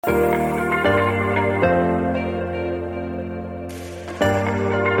Hey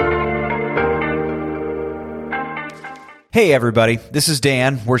everybody, this is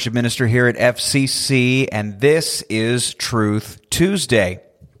Dan, worship minister here at FCC, and this is Truth Tuesday.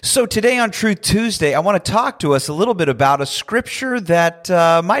 So today on Truth Tuesday, I want to talk to us a little bit about a scripture that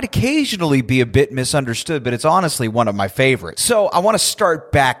might occasionally be a bit misunderstood, but it's honestly one of my favorites. So I want to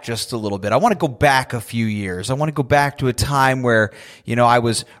start back just a little bit. I want to go back a few years. I want to go back to a time where, I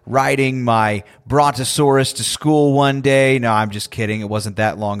was riding my Brontosaurus to school one day. No, I'm just kidding. It wasn't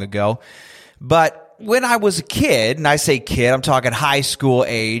that long ago. But when I was a kid, and I say kid, I'm talking high school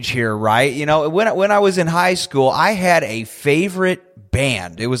age here, right? When I was in high school, I had a favorite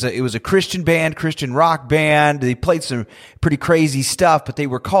band. It was a Christian band, Christian rock band. They played some pretty crazy stuff, but they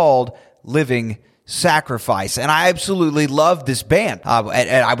were called Living Sacrifice. And I absolutely loved this band.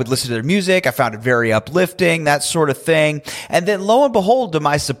 And I would listen to their music. I found it very uplifting, that sort of thing. And then lo and behold, to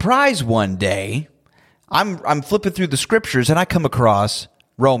my surprise one day, I'm flipping through the scriptures and I come across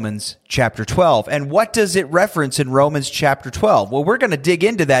Romans chapter 12. And what does it reference in Romans chapter 12? Well, we're going to dig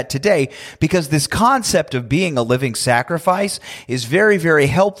into that today because this concept of being a living sacrifice is very, very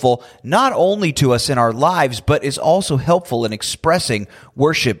helpful, not only to us in our lives, but is also helpful in expressing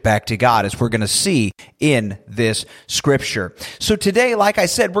worship back to God, as we're going to see in this scripture. So today, like I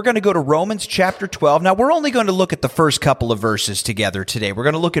said, we're going to go to Romans chapter 12. Now, we're only going to look at the first couple of verses together today. We're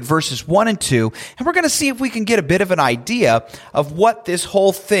going to look at verses 1 and 2, and we're going to see if we can get a bit of an idea of what this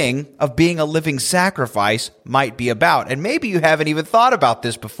whole thing of being a living sacrifice might be about. And maybe you haven't even thought about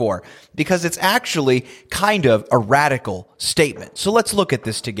this before, because it's actually kind of a radical statement. So let's look at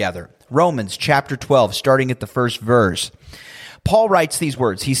this together. Romans chapter 12, starting at the first verse. Paul writes these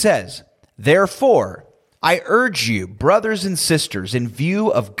words. He says, "Therefore, I urge you, brothers and sisters, in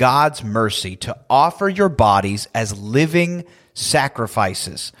view of God's mercy, to offer your bodies as living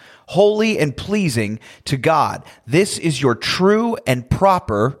sacrifices, holy and pleasing to God. This is your true and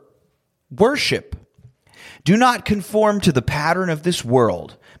proper worship. Do not conform to the pattern of this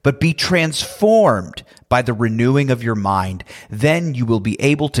world, but be transformed by the renewing of your mind. Then you will be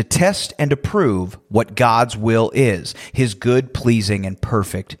able to test and approve what God's will is, his good, pleasing, and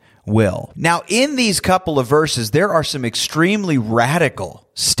perfect will." Now, in these couple of verses, there are some extremely radical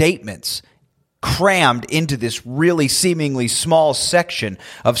statements crammed into this really seemingly small section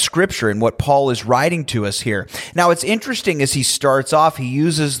of Scripture and what Paul is writing to us here. Now, it's interesting as he starts off, he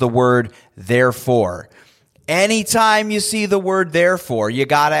uses the word therefore. Anytime you see the word therefore, you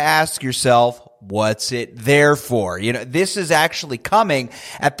got to ask yourself, what's it there for? This is actually coming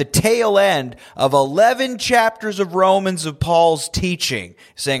at the tail end of 11 chapters of Romans of Paul's teaching,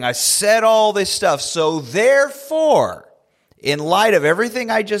 saying, I said all this stuff, so therefore, in light of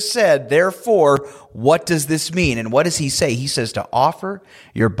everything I just said, therefore, what does this mean? And what does he say? He says to offer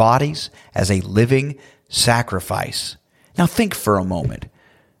your bodies as a living sacrifice. Now think for a moment.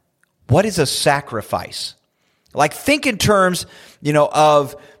 What is a sacrifice? Like, think in terms,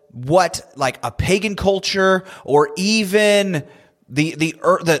 of what, like, a pagan culture or even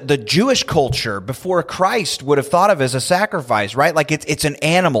the Jewish culture before Christ would have thought of as a sacrifice, right? Like it's an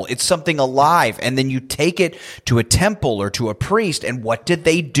animal, it's something alive, and then you take it to a temple or to a priest, and what did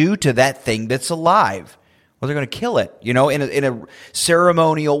they do to that thing that's alive? Well, they're going to kill it, in a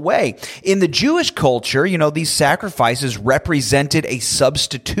ceremonial way. In the Jewish culture, these sacrifices represented a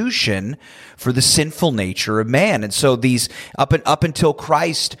substitution for the sinful nature of man. And so these, up until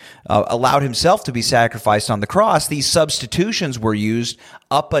Christ allowed himself to be sacrificed on the cross, these substitutions were used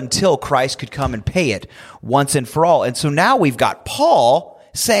up until Christ could come and pay it once and for all. And so now we've got Paul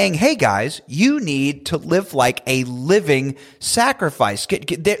saying, hey guys, you need to live like a living sacrifice.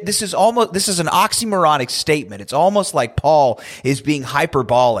 This is an oxymoronic statement. It's almost like Paul is being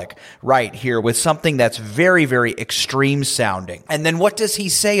hyperbolic right here with something that's very, very extreme sounding. And then what does he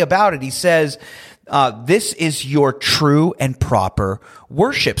say about it? He says, this is your true and proper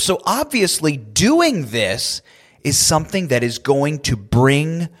worship. So obviously doing this is something that is going to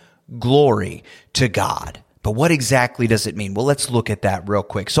bring glory to God. But what exactly does it mean? Well, let's look at that real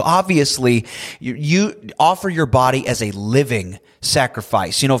quick. So obviously, you offer your body as a living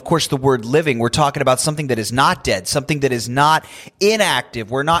sacrifice. Of course, the word living, we're talking about something that is not dead, something that is not inactive.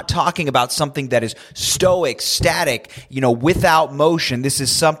 We're not talking about something that is stoic, static, without motion. This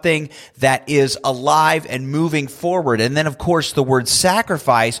is something that is alive and moving forward. And then, of course, the word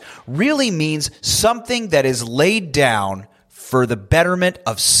sacrifice really means something that is laid down for the betterment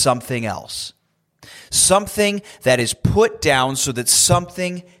of something else. Something that is put down so that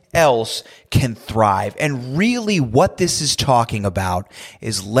something else can thrive. And really what this is talking about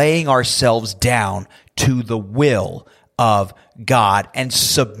is laying ourselves down to the will of God and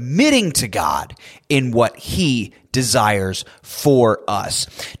submitting to God in what He desires for us.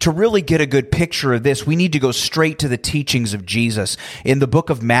 To really get a good picture of this, we need to go straight to the teachings of Jesus in the book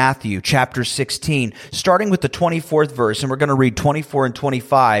of Matthew, chapter 16, starting with the 24th verse, and we're going to read 24 and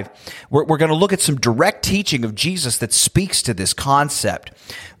 25. We're going to look at some direct teaching of Jesus that speaks to this concept.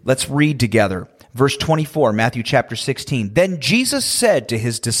 Let's read together. Verse 24, Matthew chapter 16. Then Jesus said to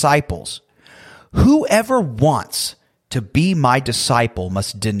His disciples, "Whoever wants to be my disciple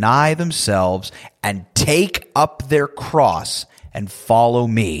must deny themselves and take up their cross and follow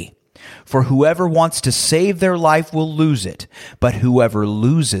me. For whoever wants to save their life will lose it, but whoever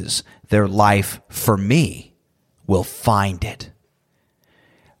loses their life for me will find it."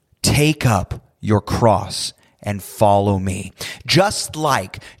 Take up your cross and follow me. Just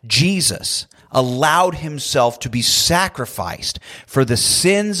like Jesus allowed Himself to be sacrificed for the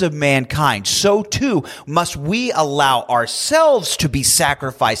sins of mankind, so too must we allow ourselves to be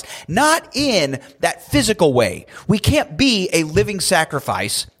sacrificed, not in that physical way. We can't be a living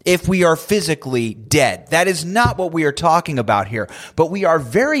sacrifice if we are physically dead. That is not what we are talking about here, but we are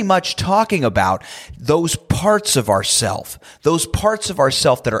very much talking about those parts of ourself,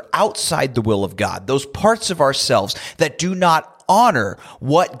 that are outside the will of God, those parts of ourselves that do not honor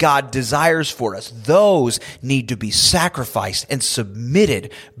what God desires for us. Those need to be sacrificed and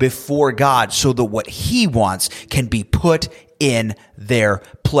submitted before God so that what He wants can be put in their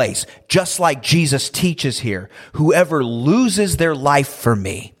place. Just like Jesus teaches here, whoever loses their life for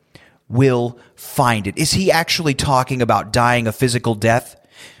me will find it. Is He actually talking about dying a physical death?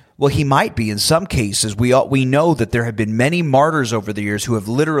 Well, He might be in some cases. We know that there have been many martyrs over the years who have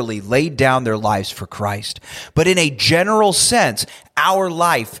literally laid down their lives for Christ. But in a general sense, our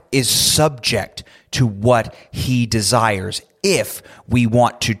life is subject to what He desires if we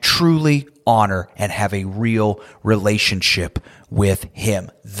want to truly honor and have a real relationship with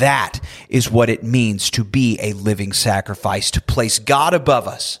Him. That is what it means to be a living sacrifice, to place God above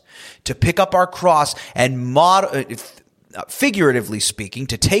us, to pick up our cross and figuratively speaking,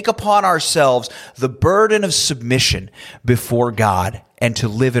 to take upon ourselves the burden of submission before God and to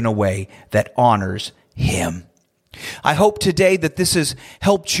live in a way that honors Him. I hope today that this has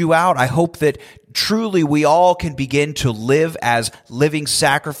helped you out. I hope that truly we all can begin to live as living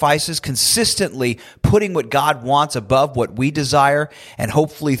sacrifices, consistently putting what God wants above what we desire, and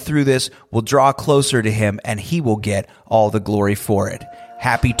hopefully through this we'll draw closer to Him and He will get all the glory for it.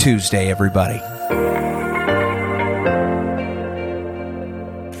 Happy Tuesday, everybody.